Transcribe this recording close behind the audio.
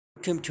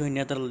Welcome to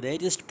another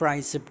latest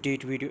price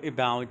update video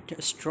about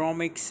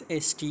StromX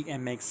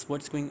STMX.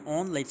 What's going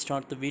on? Let's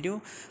start the video.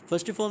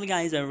 First of all,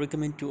 guys, I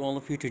recommend to all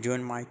of you to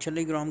join my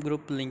Telegram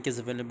group. Link is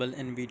available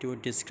in video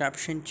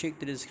description. Check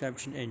the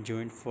description and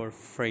join for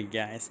free,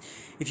 guys.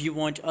 If you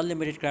want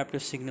unlimited crypto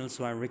signals,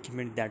 so I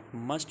recommend that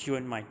must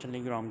join my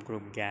Telegram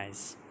group,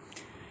 guys.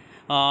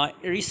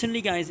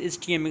 Recently, guys,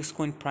 STMX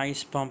coin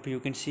price pump. You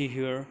can see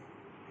here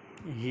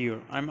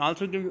I'm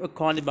also giving you a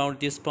call about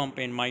this pump,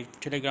 and my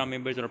Telegram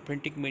members are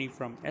printing money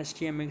from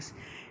STMX.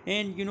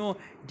 And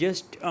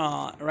just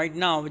right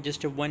now,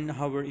 just 1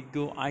 hour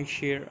ago, I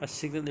share a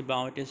signal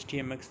about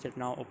STMX that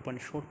now open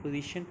short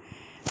position,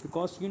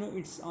 because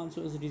it's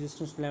also as a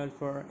resistance level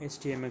for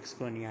STMX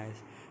coin,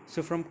 guys.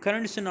 So from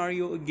current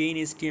scenario, again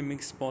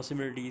STMX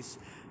possibilities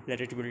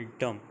that it will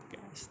dump,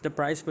 guys. The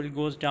price will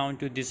goes down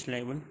to this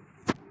level,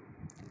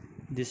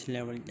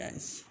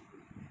 guys.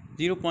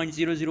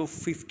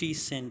 0.0050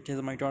 cent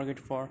is my target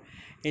for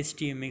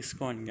STMX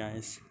coin,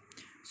 guys.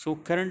 So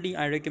currently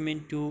I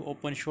recommend to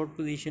open short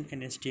position in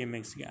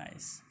STMX,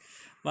 guys.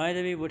 By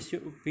the way, what's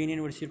your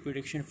opinion, what's your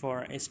prediction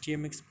for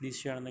STMX? Please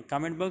share in the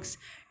comment box.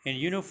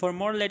 And for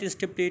more latest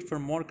update, for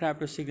more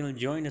crypto signal,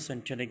 join us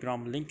on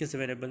Telegram. Link is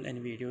available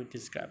in video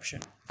description.